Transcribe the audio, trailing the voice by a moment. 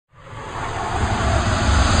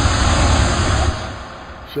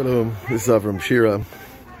Shalom, this is Rabbi Shira.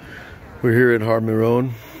 We're here at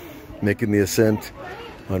Meron, making the ascent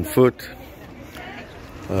on foot.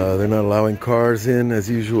 They're not allowing cars in as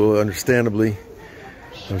usual, understandably.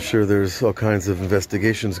 I'm sure there's all kinds of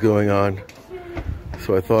investigations going on.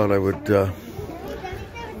 So I thought I would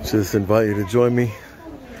just invite you to join me.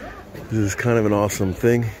 This is kind of an awesome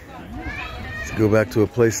thing to go back to a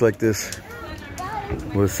place like this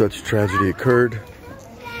where such tragedy occurred.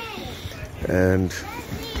 And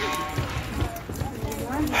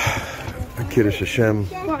the Kiddush Hashem,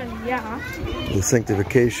 the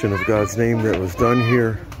sanctification of God's name that was done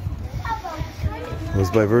here was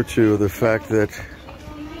by virtue of the fact that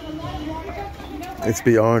it's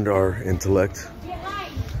beyond our intellect,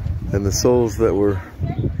 and the souls that were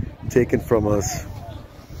taken from us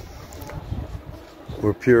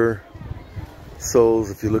were pure souls.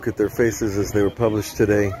 If you look at their faces as they were published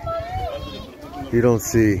today, you don't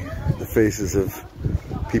see the faces of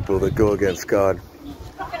people that go against God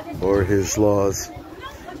or His laws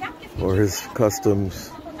or His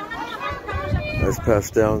customs as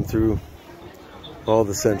passed down through all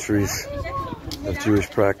the centuries of Jewish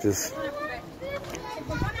practice.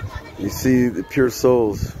 You see the pure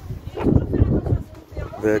souls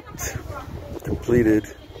that completed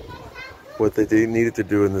what they needed to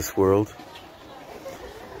do in this world,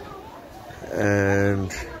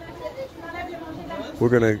 and we're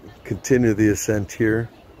going to continue the ascent here,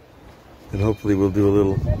 and hopefully we'll do a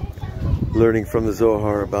little learning from the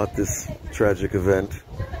Zohar about this tragic event,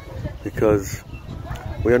 because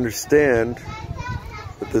we understand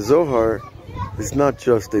that the Zohar is not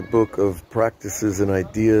just a book of practices and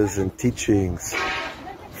ideas and teachings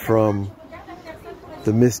from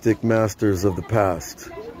the mystic masters of the past.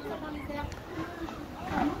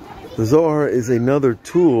 The Zohar is another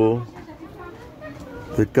tool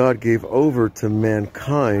that God gave over to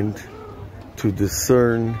mankind to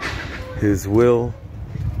discern His will,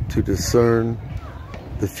 to discern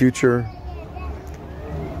the future.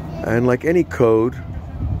 And like any code,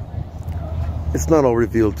 it's not all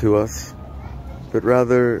revealed to us, but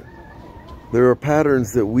rather there are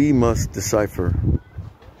patterns that we must decipher,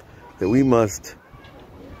 that we must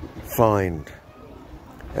find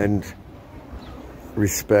and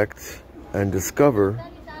respect and discover,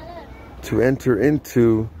 to enter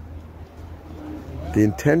into the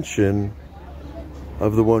intention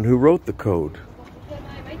of the one who wrote the code.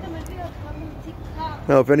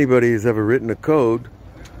 Now, if anybody has ever written a code,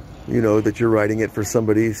 you know that you're writing it for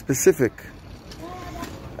somebody specific.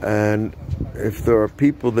 And if there are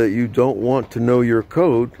people that you don't want to know your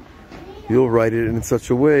code, you'll write it in such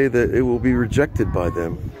a way that it will be rejected by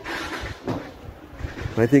them.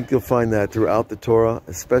 And I think you'll find that throughout the Torah,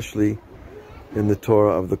 especially in the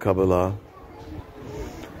Torah of the Kabbalah,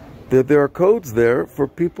 that there are codes there for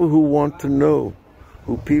people who want to know,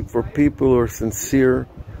 for people who are sincere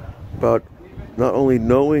about not only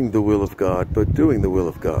knowing the will of God, but doing the will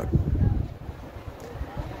of God.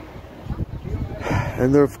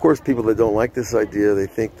 And there are, of course, people that don't like this idea. They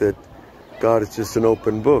think that God is just an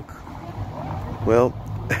open book. Well,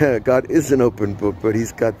 God is an open book, but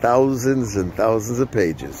He's got thousands and thousands of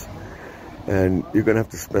pages. And you're going to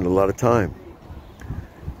have to spend a lot of time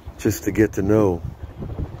just to get to know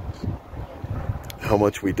how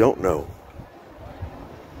much we don't know,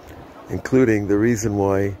 including the reason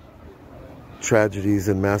why tragedies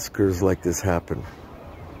and massacres like this happen.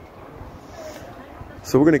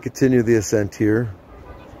 So we're going to continue the ascent here,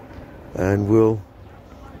 and we'll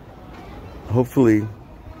hopefully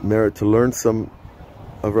merit to learn some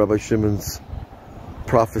of Rabbi Shimon's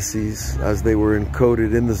prophecies as they were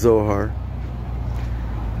encoded in the Zohar.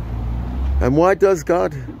 And why does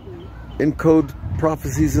God encode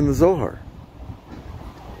prophecies in the Zohar?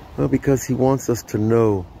 Well, because He wants us to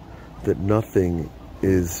know that nothing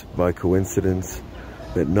is by coincidence,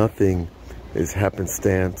 that nothing is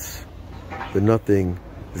happenstance, that nothing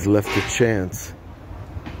is left to chance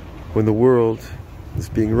when the world is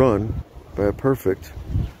being run by a perfect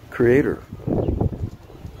Creator.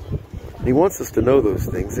 He wants us to know those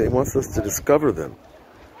things, and He wants us to discover them,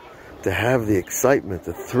 to have the excitement,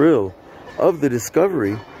 the thrill of the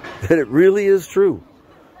discovery that it really is true.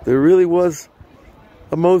 There really was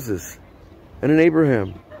a Moses and an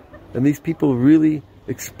Abraham, and these people really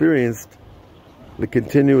experienced the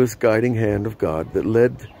continuous guiding hand of God that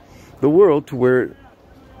led the world to where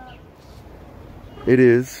it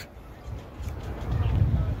is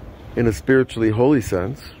in a spiritually holy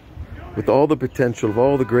sense, with all the potential of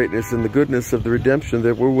all the greatness and the goodness of the redemption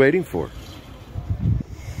that we're waiting for.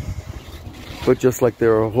 But just like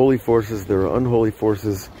there are holy forces, there are unholy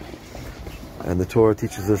forces, and the Torah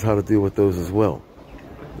teaches us how to deal with those as well.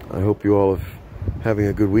 I hope you all have having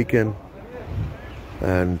a good weekend,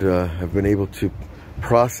 and have been able to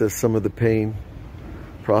process some of the pain,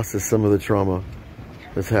 process some of the trauma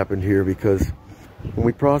that's happened here, because when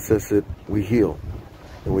we process it, we heal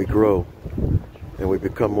and we grow and we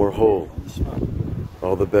become more whole.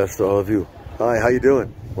 All the best to all of you. Hi, how you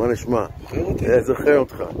doing? Wanishma.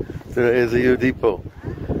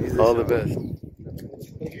 All the best.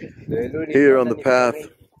 Here on the path,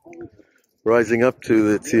 rising up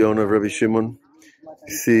to the Tzion of Rabbi Shimon,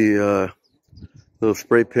 you see little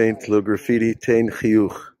spray paint, little graffiti, Tein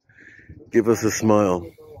Chiyuch, give us a smile.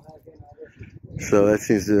 So that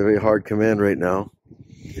seems to be a very hard command right now.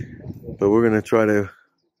 But we're going to try to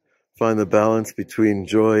find the balance between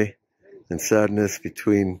joy and sadness,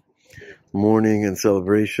 between mourning and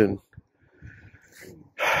celebration,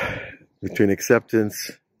 between acceptance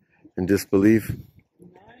and disbelief.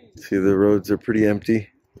 See, the roads are pretty empty.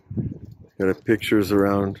 Got pictures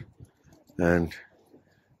around, and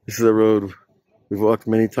this is a road we've walked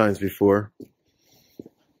many times before,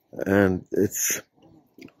 and it's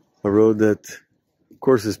a road that, of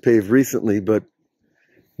course, is paved recently, but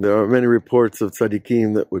there are many reports of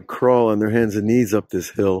tzaddikim that would crawl on their hands and knees up this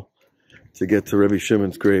hill to get to Rabbi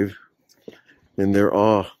Shimon's grave in their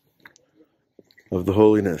awe of the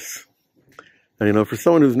holiness. And you know, for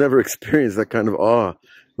someone who's never experienced that kind of awe,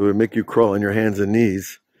 it would make you crawl on your hands and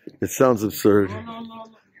knees. It sounds absurd.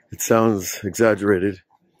 It sounds exaggerated.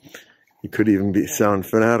 It could even sound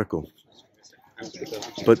fanatical.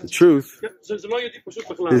 But the truth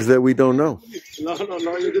is that we don't know.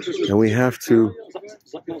 And we have to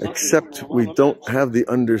accept we don't have the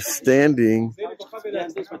understanding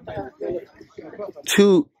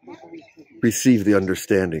to receive the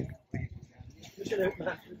understanding.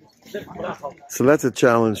 So that's a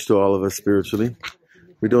challenge to all of us spiritually.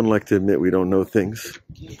 We don't like to admit we don't know things.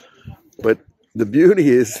 But the beauty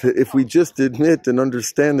is that if we just admit and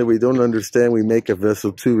understand that we don't understand, we make a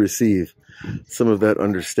vessel to receive some of that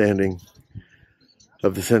understanding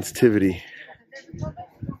of the sensitivity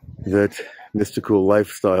that mystical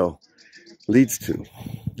lifestyle leads to.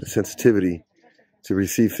 The sensitivity to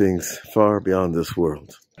receive things far beyond this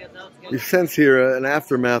world. You sense here an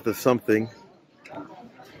aftermath of something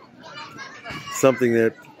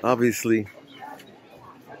that obviously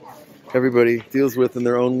everybody deals with in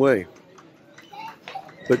their own way.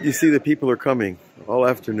 But you see that people are coming all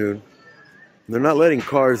afternoon. They're not letting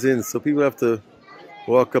cars in, so people have to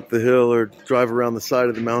walk up the hill or drive around the side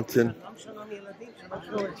of the mountain.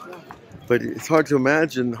 But it's hard to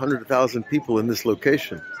imagine 100,000 people in this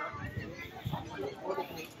location.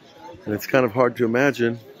 And it's kind of hard to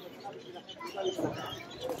imagine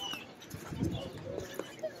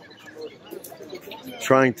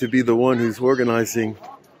trying to be the one who's organizing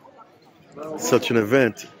such an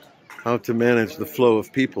event, how to manage the flow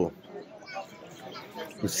of people,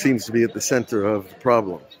 which seems to be at the center of the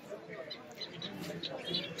problem.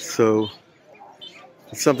 So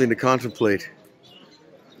it's something to contemplate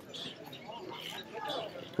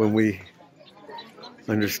when we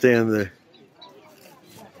understand the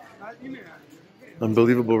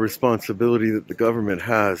unbelievable responsibility that the government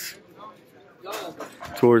has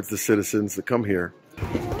towards the citizens that come here.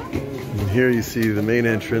 And here you see the main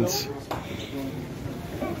entrance,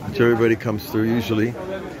 which everybody comes through usually.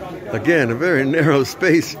 Again, a very narrow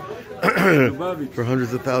space for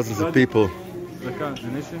hundreds of thousands of people.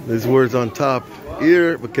 There's words on top.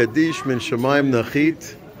 Ir v'kadish min shamayim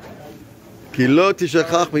nachit ki lo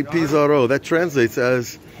tishachach mi pi zaro. That translates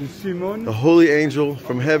as the holy angel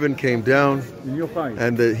from heaven came down,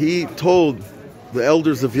 and that he told the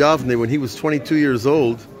elders of Yavne when he was 22 years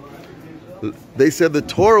old, they said the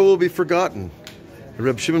Torah will be forgotten. And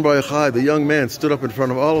Rabbi Shimon Bar Yochai, the young man, stood up in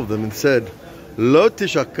front of all of them and said, Lo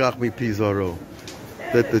tishakach mi pi zaro,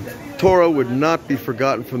 that the Torah would not be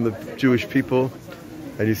forgotten from the Jewish people.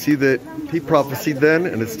 And you see that he prophesied then,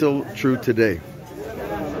 and it's still true today.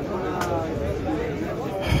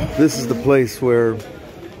 This is the place where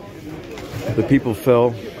the people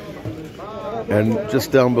fell, and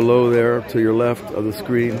just down below there to your left of the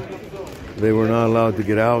screen, they were not allowed to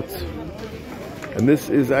get out. And this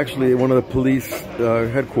is actually one of the police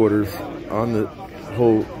headquarters on the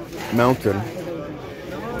whole mountain.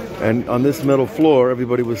 And on this metal floor,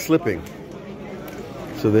 everybody was slipping.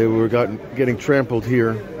 So they were getting trampled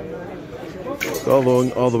here,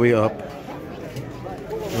 all the way up.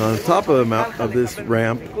 And on the top of this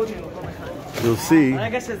ramp, you'll see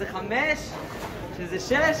that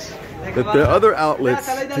the other outlets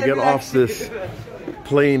to get off this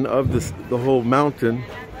plane of the whole mountain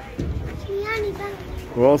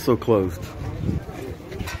were also closed.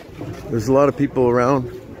 There's a lot of people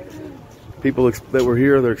around. People that were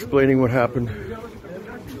here, they're explaining what happened.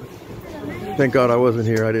 Thank God I wasn't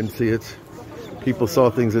here. I didn't see it. People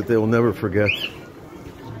saw things that they will never forget.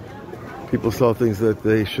 People saw things that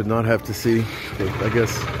they should not have to see. But I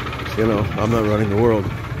guess, you know, I'm not running the world.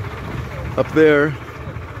 Up there,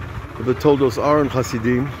 the Toldos Aaron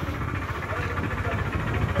Hasidim,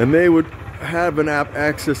 and they would have an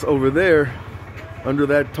access over there under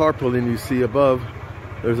that tarpaulin you see above.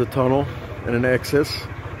 There's a tunnel and an exit,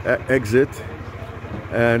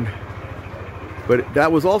 but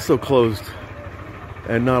that was also closed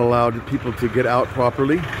and not allowed people to get out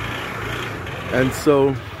properly. And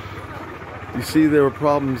so you see there were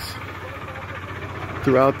problems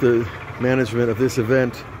throughout the management of this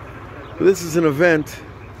event. But this is an event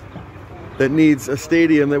that needs a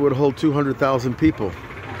stadium that would hold 200,000 people.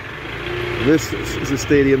 This is a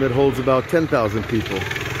stadium that holds about 10,000 people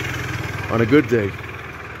on a good day.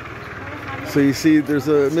 So you see there's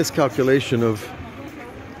a miscalculation of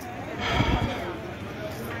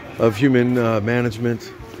human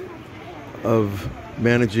management, of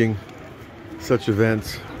managing such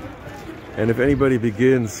events. And if anybody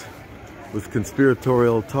begins with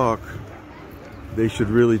conspiratorial talk, they should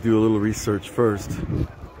really do a little research first,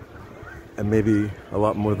 and maybe a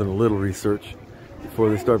lot more than a little research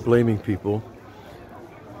before they start blaming people.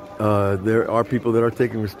 There are people that are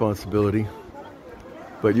taking responsibility,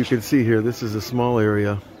 but you can see here, this is a small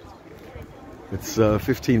area. It's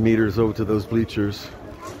 15 meters over to those bleachers,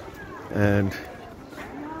 and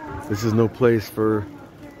this is no place for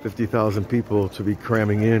 50,000 people to be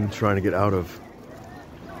cramming in, trying to get out of.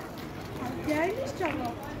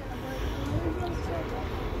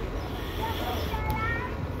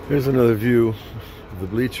 Here's another view of the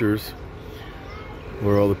bleachers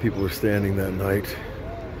where all the people were standing that night.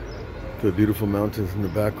 The beautiful mountains in the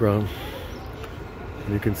background.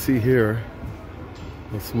 And you can see here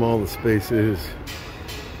how small the space is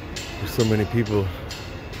for so many people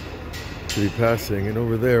to be passing. And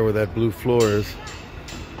over there where that blue floor is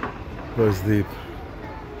was the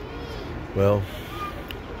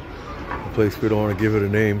place we don't want to give it a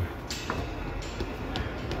name.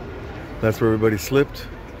 That's where everybody slipped,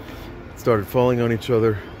 started falling on each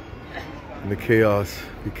other, and the chaos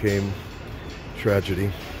became tragedy.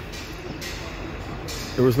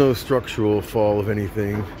 There was no structural fall of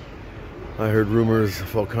anything. I heard rumors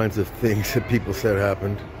of all kinds of things that people said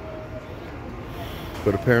happened,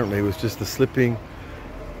 but apparently it was just the slipping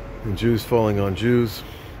and Jews falling on Jews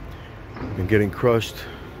and getting crushed,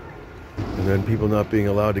 and then people not being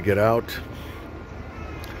allowed to get out.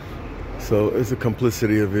 So there's a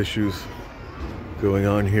complicity of issues going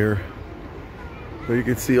on here. But you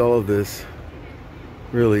can see all of this.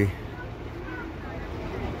 Really,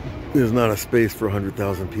 there's not a space for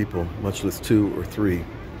 100,000 people, much less 2 or 3,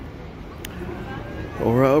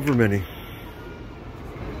 or however many.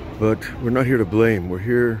 But we're not here to blame. We're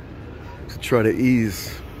here to try to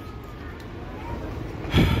ease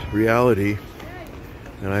reality,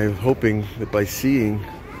 and I'm hoping that by seeing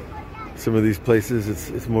some of these places,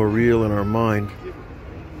 it's more real in our mind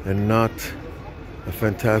and not a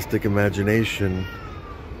fantastic imagination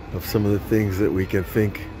of some of the things that we can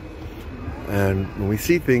think. And when we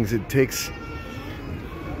see things, it takes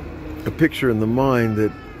a picture in the mind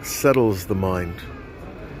that settles the mind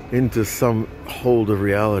into some hold of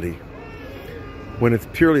reality. When it's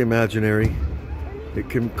purely imaginary, it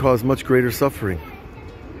can cause much greater suffering,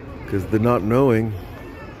 because the not knowing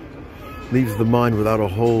leaves the mind without a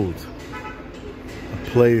hold, a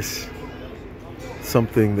place,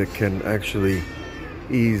 something that can actually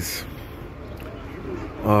ease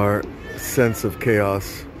our sense of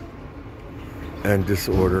chaos and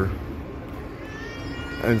disorder.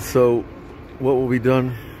 And so what will be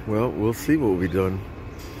done? Well, we'll see what will be done.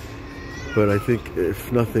 But I think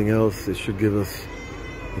if nothing else, it should give us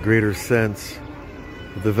a greater sense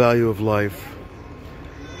of the value of life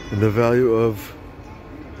and the value of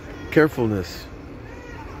carefulness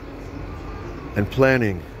and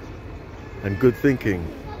planning and good thinking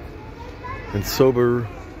and sober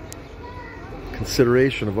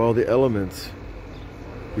consideration of all the elements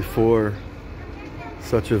before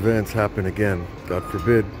such events happen again, God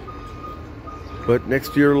forbid. But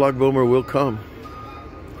next year Lag BaOmer will come,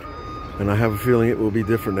 and I have a feeling it will be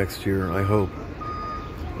different next year, I hope.